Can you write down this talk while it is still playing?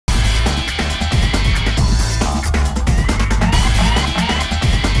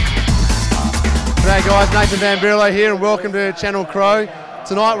Hey guys, Nathan Van Berlo here and welcome to Channel Crow.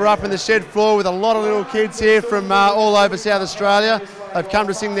 Tonight we're up in the shed floor with a lot of little kids here from all over South Australia. They've come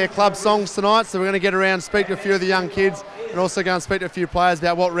to sing their club songs tonight, so we're going to get around and speak to a few of the young kids and also go and speak to a few players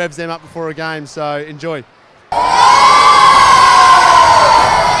about what revs them up before a game, so enjoy.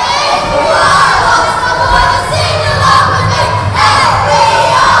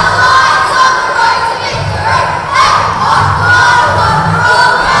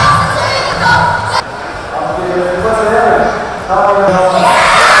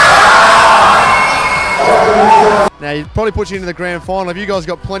 Now, you probably put you into the grand final. Have you guys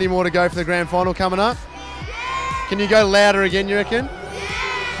got plenty more to go for the grand final coming up? Can you go louder again, you reckon?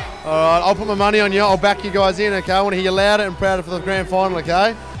 All right, I'll put my money on you. I'll back you guys in, okay? I want to hear you louder and prouder for the grand final,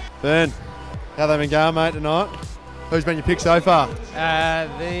 okay? Ben, how they been going, mate, tonight? Who's been your pick so far?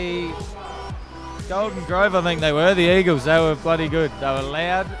 The Golden Grove, I think they were. The Eagles, they were bloody good. They were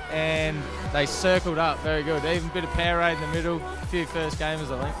loud and they circled up very good. Even a bit of Powerade in the middle. A few first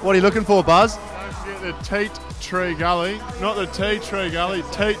gamers, I think. What are you looking for, Buzz? Don't forget the Teat Tree Gully. Not the Tea Tree Gully,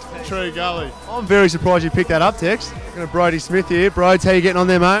 Teat Tree Gully. I'm very surprised you picked that up, Tex. Got a Brody Smith here. Broads, how you getting on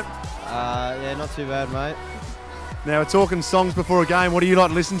there, mate? Yeah, not too bad, mate. Now, we're talking songs before a game. What do you like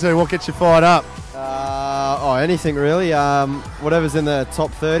to listen to? What gets you fired up? Anything really. Whatever's in the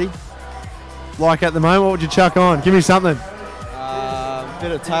top 30. Like at the moment, what would you chuck on? Give me something.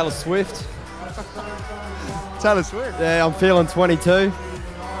 Bit of Taylor Swift. Taylor Swift. Yeah, I'm feeling 22.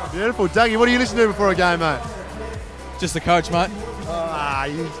 Beautiful. Dougie, what do you listen to before a game, mate? Just the coach, mate.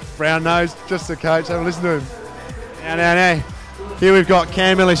 You brown nose, just the coach. Have a listen to him. Now. Here we've got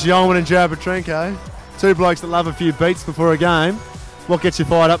Cam Ellis, Yeoman and Jared Petrenko. Two blokes that love a few beats before a game. What gets you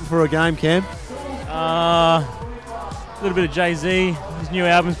fired up before a game, Cam? A little bit of Jay-Z. His new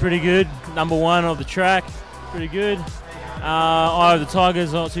album's pretty good. #1 of the track, pretty good. Eye of the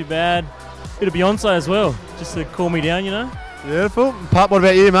Tigers, not too bad. Bit of Beyonce as well, just to cool me down, you know. Beautiful. Pup, what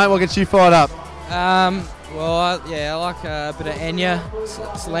about you, mate? What gets you fired up? I like a bit of Enya,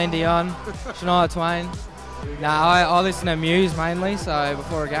 Celine Dion, Shania Twain. I listen to Muse mainly, so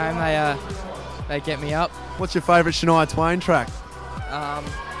before a game they get me up. What's your favourite Shania Twain track?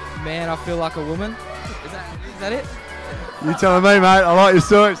 Man, I Feel Like a Woman. Is that it? You telling me, mate. I like your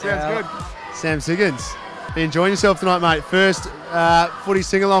story. Sounds Yeah. good. Sam Siggins, you enjoying yourself tonight, mate? First footy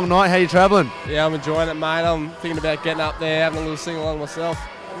sing-along night. How you travelling? Yeah, I'm enjoying it, mate. I'm thinking about getting up there, having a little sing-along myself.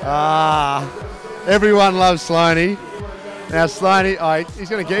 Everyone loves Sloaney. Now, Sloaney,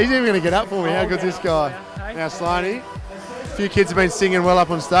 he's even going to get up for me. How good's this guy? Now, Sloaney, a few kids have been singing well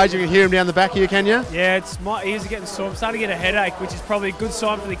up on stage. You can hear him down the back here, can you? Yeah, my ears are getting sore. I'm starting to get a headache, which is probably a good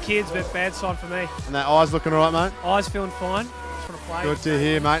sign for the kids, but bad sign for me. And that eye's looking all right, mate? Eyes feeling fine. Just want to play. Good to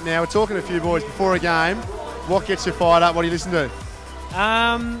hear, mate. Now, we're talking to a few boys before a game. What gets you fired up? What do you listen to?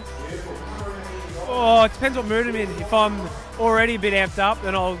 It depends what mood I'm in. If I'm already a bit amped up,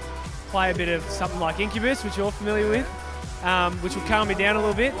 then I'll play a bit of something like Incubus, which you're familiar with, which will calm me down a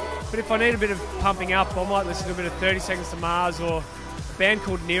little bit. But if I need a bit of pumping up, I might listen to a bit of 30 Seconds to Mars or a band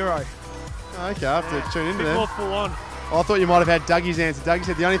called Nero. Okay, I have to tune into A bit them. more full on. I thought you might have had Dougie's answer. Dougie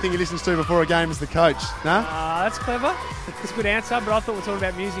said the only thing he listens to before a game is the coach. No? That's clever. That's a good answer, but I thought we were talking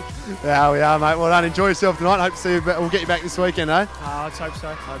about music. Yeah, we are, mate. Well done. Enjoy yourself tonight. Hope to see you. We'll get you back this weekend, eh? Let's hope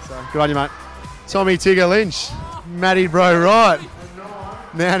so. Good on you, mate. Tommy Tigger Lynch. Matty Bro Right.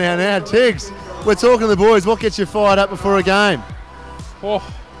 Now, Tiggs. We're talking to the boys. What gets you fired up before a game? Oh,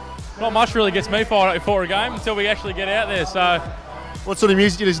 not much really gets me fired up before a game until we actually get out there. So, What sort of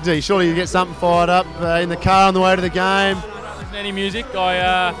music do you listen to? Surely you get something fired up in the car on the way to the game. I don't listen to any music.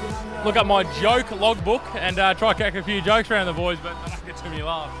 I look up my joke logbook and try to crack a few jokes around the boys, but I don't get too many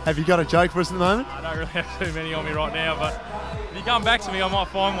laughs. Have you got a joke for us at the moment? I don't really have too many on me right now, but if you come back to me, I might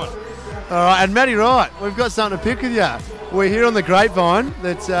find one. All right, and Matty Wright, we've got something to pick with you. We're here on the grapevine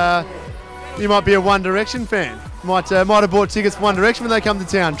that you might be a One Direction fan. Might have bought tickets for One Direction when they come to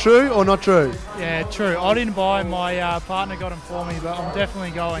town. True or not true? Yeah, true. I didn't buy. My partner got them for me, but I'm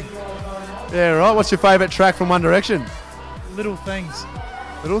definitely going. Yeah, right. What's your favourite track from One Direction? Little Things.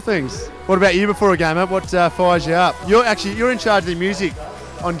 Little Things. What about you before a game, mate? What fires you up? You're in charge of the music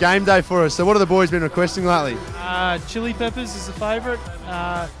on game day for us. So what have the boys been requesting lately? Chili Peppers is a favourite.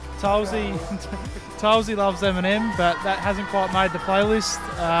 Tulsey loves Eminem, but that hasn't quite made the playlist.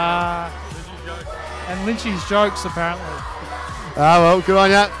 And Lynchy's jokes, apparently. Well, good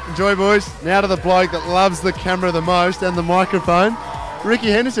on ya. Enjoy, boys. Now to the bloke that loves the camera the most and the microphone. Ricky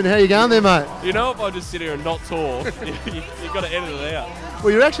Henderson, how you going there, mate? You know, if I just sit here and not talk, you've got to edit it out.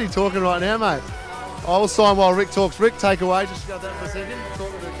 Well, you're actually talking right now, mate. I will sign while Rick talks. Rick, take away. Just got that for a second.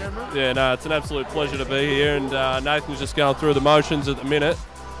 Talking to the camera. Yeah, no, it's an absolute pleasure to be here, and Nathan's just going through the motions at the minute.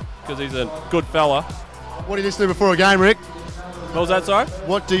 because he's a good fella. What do you listen to before a game, Rick? What was that, sorry?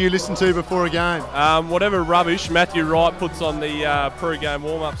 What do you listen to before a game? Whatever rubbish Matthew Wright puts on the pre-game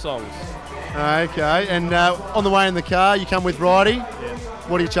warm-up songs. Okay, and on the way in the car, you come with Righty. Yeah.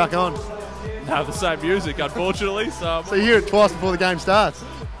 What do you chuck on? No, the same music, unfortunately. So you hear it twice before the game starts.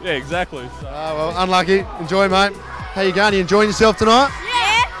 yeah, exactly. So. Well, unlucky. Enjoy, mate. How you going? You enjoying yourself tonight?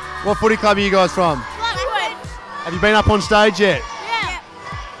 Yeah. What footy club are you guys from? Blackwood. Have you been up on stage yet? Yeah.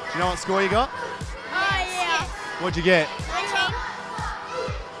 Do you know what score you got? Oh, yeah. What'd you get?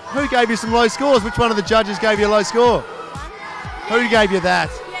 19. Who gave you some low scores? Which one of the judges gave you a low score? Who gave you that?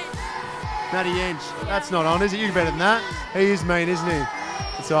 Matty Inch. That's not on, is it? You're better than that. He is mean, isn't he?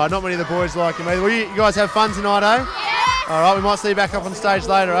 It's all right. Not many of the boys like him either. Well, you guys have fun tonight, eh? Yeah. All right, we might see you back up on stage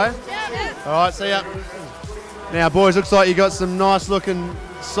later, eh? Yeah. All right, see ya. Now, boys, looks like you got some nice looking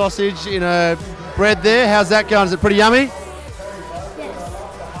sausage in a bread there. How's that going? Is it pretty yummy? Yes.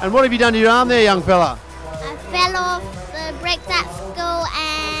 And what have you done to your arm there, young fella? I fell off the bricks at school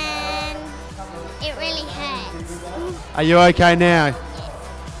and it really hurts. Are you okay now?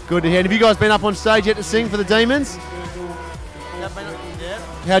 Good to hear. And have you guys been up on stage yet to sing for the Demons?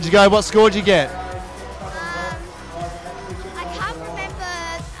 How'd you go? What score did you get? I can't remember.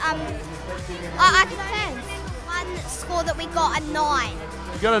 I depends. One score that we got a 9.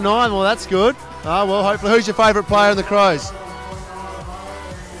 You got a 9. Well, that's good. Oh, well, hopefully. Who's your favourite player in the Crows? Kirk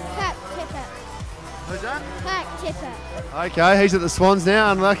Tippett. Who's that? Kirk Tippett. Okay, he's at the Swans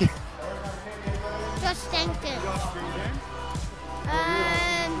now. Unlucky. Josh Jenkins.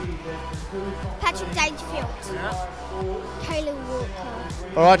 Patrick Dangerfield. Taylor Walker.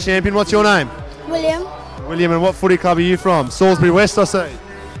 All right, champion. What's your name? William. William, and what footy club are you from? Salisbury West, I see.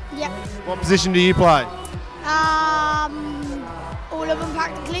 Yep. What position do you play? All of them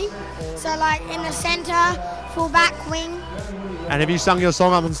practically. So like in the centre, full back, wing. And have you sung your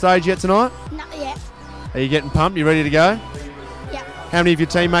song up on stage yet tonight? Not yet. Are you getting pumped? You ready to go? Yep. How many of your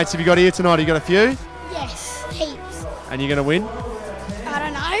teammates have you got here tonight? You got a few? Yes. Heaps. And you're going to win? I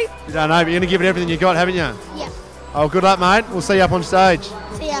don't know. You don't know, but you're going to give it everything you got, haven't you? Yep. Oh, good luck, mate. We'll see you up on stage.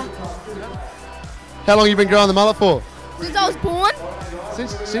 See ya. How long have you been growing the mullet for? Since I was born.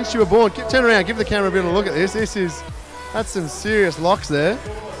 Since you were born. Turn around, give the camera a bit of a look at this. That's some serious locks there.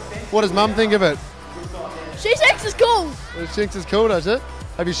 What does Mum think of it? She thinks it's cool. She thinks it's cool, does it?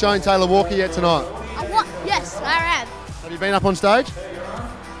 Have you shown Taylor Walker yet tonight? Yes, I have. Have you been up on stage?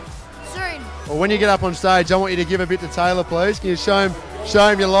 Soon. Well, when you get up on stage, I want you to give a bit to Taylor, please. Can you show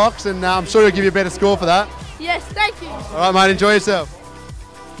him your locks? And I'm sure he'll give you a better score for that. Yes, thank you. All right, mate. Enjoy yourself.